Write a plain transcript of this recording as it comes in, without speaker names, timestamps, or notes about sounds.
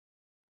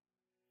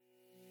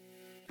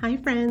Hi,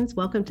 friends.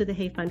 Welcome to the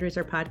Hey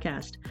Fundraiser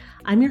podcast.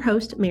 I'm your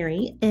host,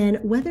 Mary, and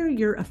whether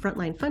you're a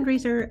frontline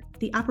fundraiser,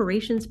 the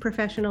operations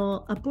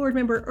professional, a board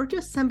member, or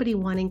just somebody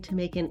wanting to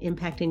make an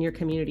impact in your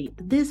community,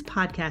 this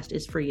podcast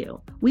is for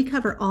you. We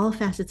cover all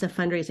facets of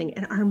fundraising,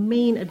 and our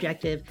main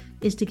objective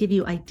is to give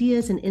you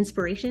ideas and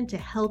inspiration to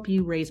help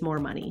you raise more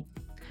money.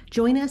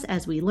 Join us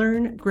as we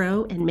learn,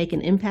 grow, and make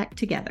an impact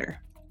together.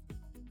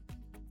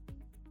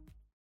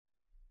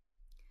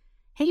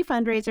 Hey,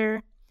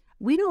 fundraiser.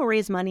 We don't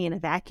raise money in a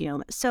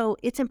vacuum, so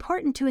it's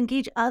important to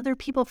engage other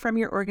people from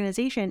your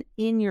organization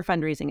in your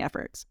fundraising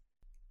efforts.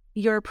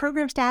 Your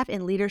program staff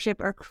and leadership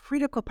are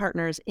critical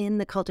partners in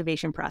the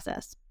cultivation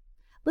process.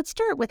 Let's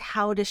start with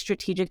how to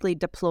strategically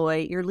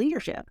deploy your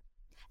leadership.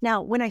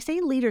 Now, when I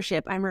say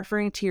leadership, I'm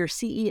referring to your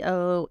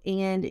CEO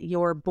and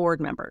your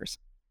board members.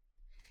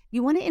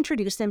 You want to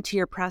introduce them to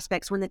your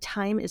prospects when the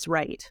time is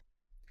right.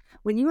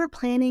 When you are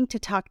planning to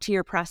talk to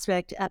your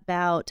prospect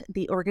about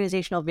the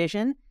organizational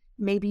vision,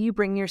 maybe you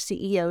bring your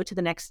CEO to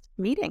the next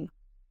meeting.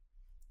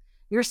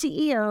 Your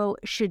CEO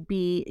should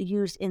be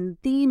used in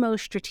the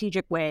most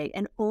strategic way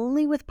and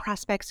only with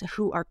prospects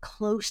who are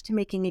close to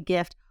making a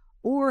gift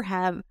or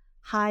have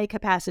high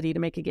capacity to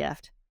make a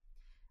gift.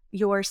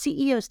 Your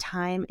CEO's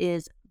time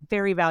is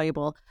very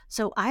valuable,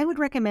 so I would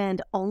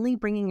recommend only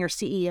bringing your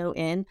CEO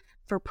in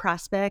for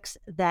prospects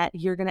that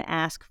you're going to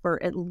ask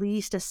for at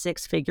least a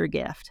six-figure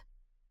gift.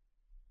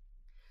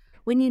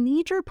 When you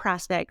need your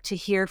prospect to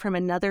hear from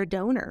another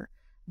donor,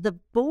 the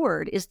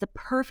board is the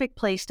perfect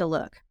place to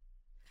look.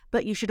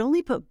 But you should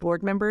only put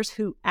board members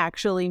who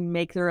actually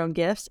make their own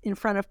gifts in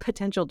front of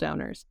potential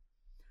donors.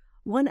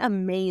 One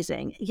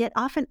amazing, yet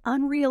often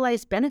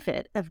unrealized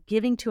benefit of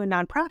giving to a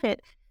nonprofit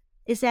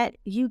is that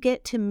you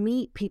get to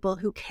meet people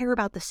who care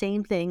about the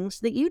same things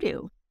that you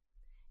do.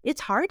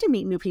 It's hard to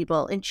meet new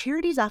people, and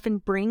charities often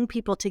bring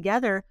people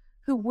together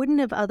who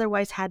wouldn't have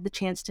otherwise had the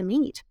chance to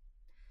meet.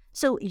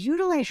 So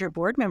utilize your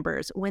board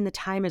members when the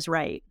time is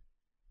right.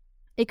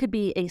 It could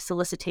be a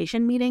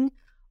solicitation meeting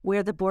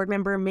where the board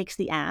member makes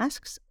the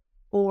asks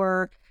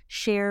or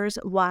shares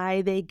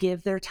why they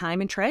give their time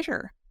and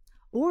treasure.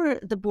 Or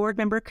the board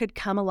member could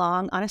come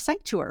along on a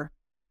site tour.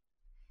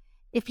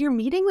 If you're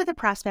meeting with a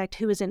prospect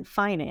who is in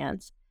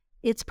finance,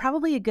 it's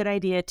probably a good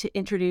idea to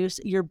introduce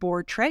your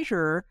board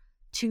treasurer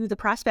to the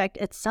prospect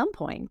at some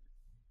point.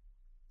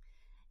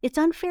 It's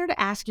unfair to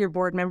ask your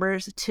board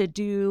members to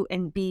do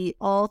and be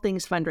all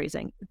things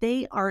fundraising.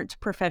 They aren't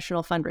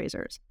professional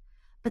fundraisers,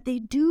 but they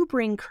do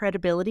bring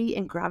credibility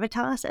and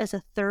gravitas as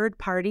a third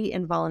party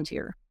and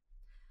volunteer.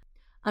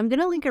 I'm going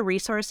to link a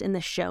resource in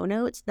the show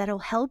notes that'll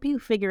help you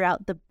figure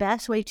out the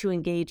best way to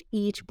engage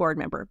each board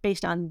member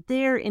based on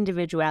their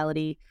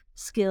individuality,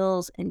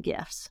 skills, and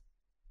gifts.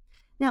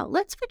 Now,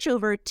 let's switch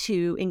over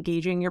to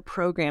engaging your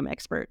program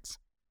experts.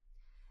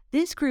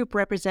 This group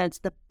represents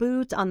the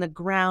boots on the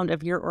ground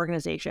of your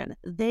organization.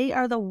 They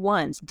are the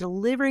ones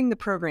delivering the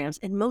programs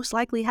and most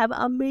likely have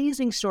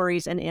amazing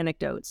stories and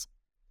anecdotes.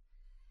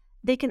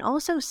 They can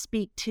also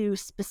speak to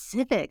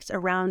specifics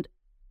around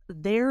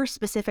their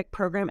specific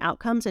program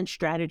outcomes and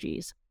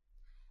strategies.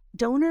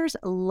 Donors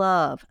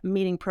love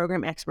meeting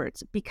program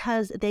experts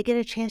because they get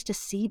a chance to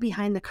see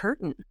behind the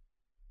curtain.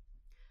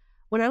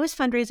 When I was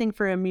fundraising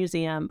for a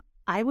museum,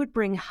 I would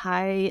bring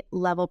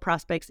high-level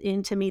prospects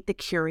in to meet the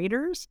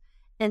curators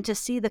and to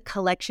see the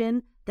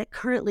collection that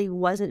currently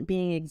wasn't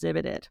being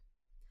exhibited.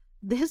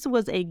 This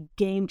was a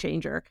game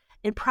changer,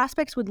 and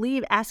prospects would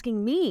leave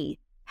asking me,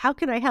 "How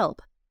can I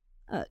help?"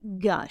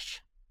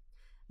 Gosh.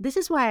 This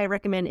is why I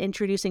recommend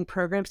introducing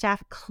program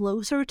staff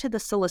closer to the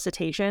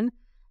solicitation,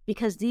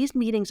 because these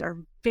meetings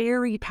are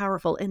very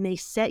powerful and they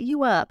set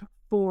you up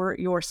for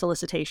your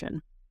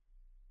solicitation.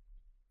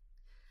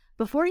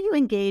 Before you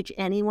engage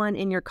anyone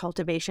in your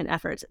cultivation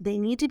efforts, they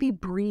need to be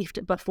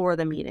briefed before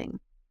the meeting.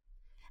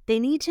 They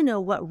need to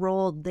know what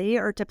role they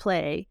are to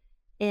play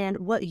and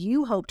what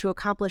you hope to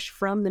accomplish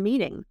from the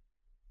meeting.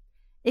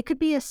 It could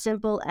be as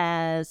simple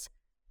as,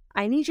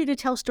 "I need you to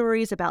tell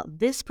stories about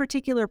this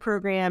particular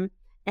program,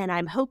 and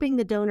I'm hoping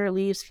the donor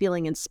leaves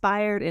feeling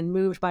inspired and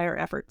moved by our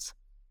efforts."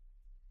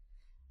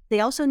 They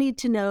also need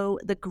to know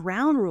the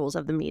ground rules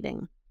of the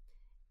meeting.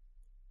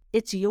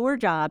 It's your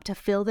job to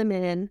fill them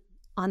in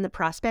on the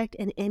prospect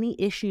and any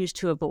issues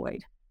to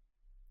avoid.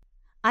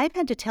 I've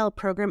had to tell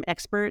program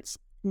experts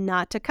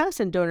not to cuss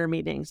in donor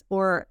meetings,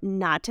 or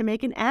not to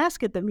make an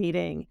ask at the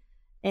meeting,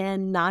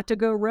 and not to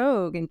go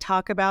rogue and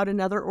talk about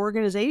another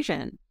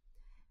organization.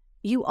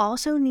 You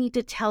also need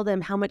to tell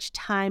them how much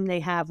time they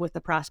have with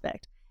the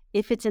prospect.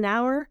 If it's an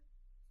hour,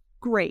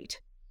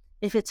 great.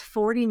 If it's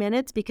 40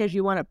 minutes because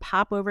you want to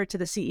pop over to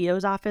the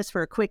CEO's office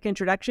for a quick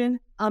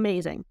introduction,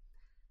 amazing.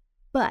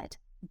 But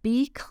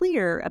be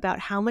clear about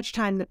how much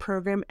time the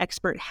program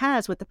expert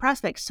has with the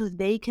prospect so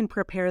they can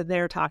prepare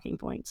their talking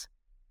points.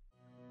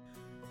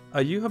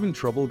 Are you having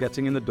trouble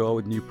getting in the door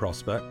with new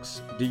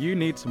prospects? Do you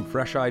need some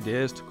fresh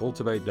ideas to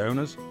cultivate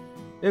donors?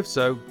 If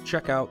so,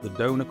 check out the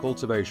Donor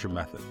Cultivation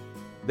Method.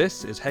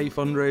 This is Hey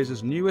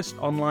Fundraiser's newest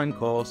online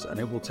course, and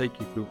it will take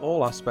you through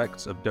all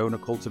aspects of donor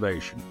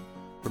cultivation,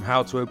 from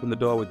how to open the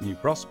door with new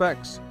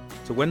prospects,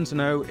 to when to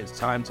know it's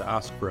time to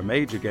ask for a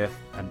major gift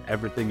and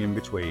everything in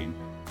between.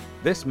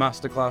 This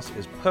masterclass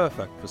is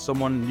perfect for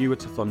someone newer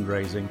to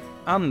fundraising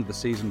and the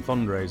seasoned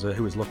fundraiser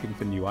who is looking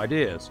for new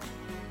ideas.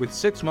 With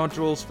 6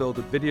 modules filled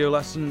with video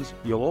lessons,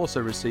 you'll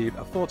also receive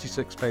a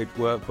 46-page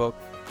workbook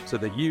so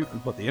that you can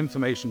put the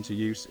information to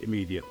use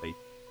immediately.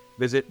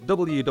 Visit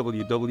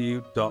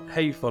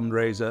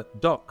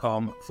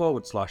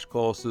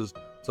www.heyfundraiser.com/courses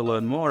to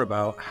learn more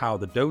about how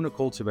the donor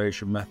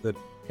cultivation method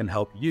can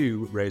help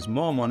you raise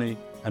more money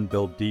and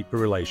build deeper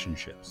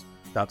relationships.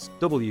 That's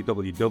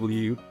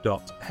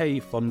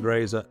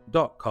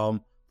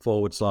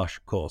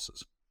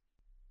www.heyfundraiser.com/courses.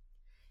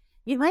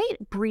 You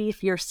might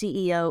brief your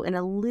CEO in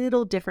a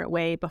little different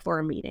way before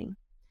a meeting.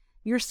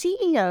 Your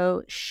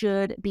CEO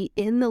should be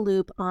in the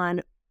loop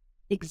on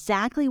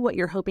exactly what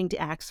you're hoping to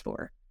ask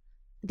for,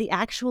 the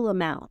actual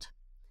amount,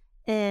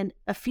 and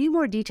a few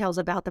more details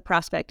about the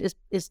prospect is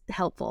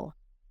helpful.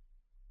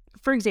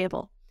 For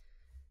example,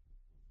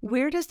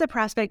 where does the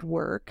prospect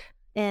work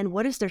and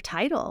what is their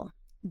title?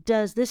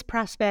 Does this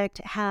prospect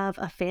have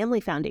a family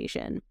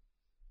foundation?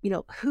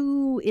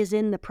 Who is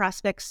in the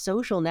prospect's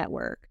social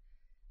network?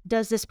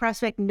 Does this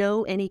prospect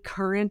know any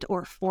current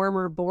or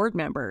former board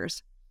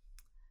members?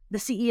 The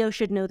CEO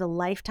should know the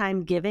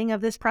lifetime giving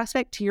of this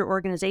prospect to your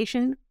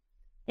organization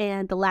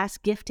and the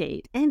last gift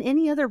date and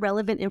any other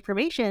relevant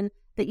information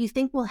that you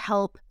think will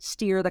help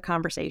steer the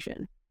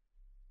conversation.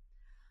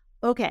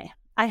 Okay,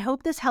 I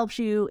hope this helps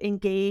you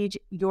engage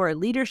your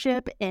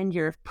leadership and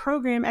your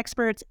program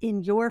experts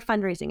in your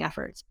fundraising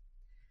efforts.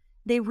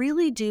 They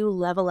really do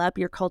level up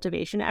your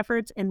cultivation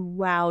efforts and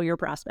wow your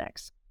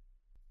prospects.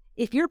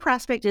 If your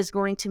prospect is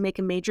going to make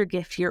a major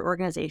gift to your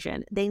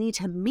organization, they need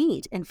to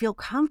meet and feel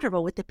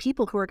comfortable with the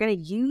people who are going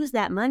to use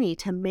that money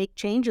to make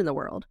change in the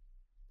world.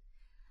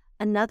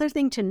 Another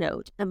thing to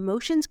note,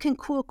 emotions can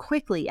cool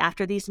quickly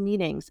after these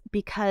meetings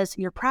because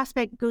your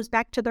prospect goes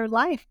back to their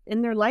life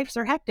and their lives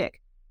are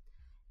hectic.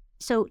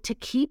 So to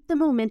keep the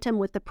momentum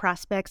with the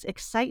prospect's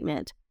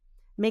excitement,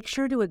 make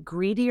sure to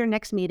agree to your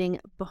next meeting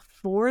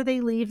before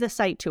they leave the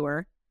site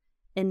tour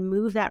and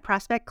move that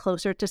prospect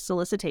closer to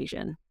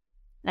solicitation.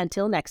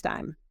 Until next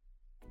time.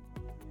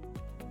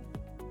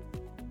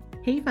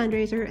 Hey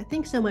fundraiser,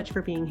 thanks so much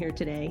for being here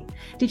today.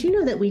 Did you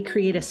know that we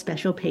create a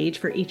special page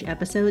for each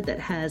episode that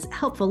has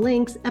helpful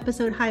links,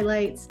 episode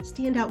highlights,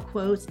 standout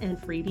quotes, and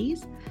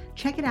freebies?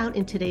 Check it out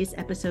in today's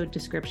episode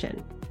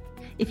description.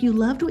 If you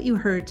loved what you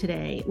heard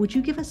today, would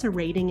you give us a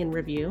rating and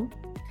review?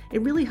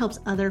 It really helps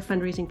other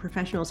fundraising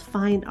professionals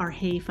find our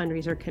Hey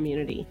Fundraiser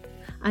community.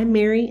 I'm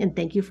Mary, and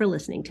thank you for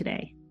listening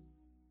today.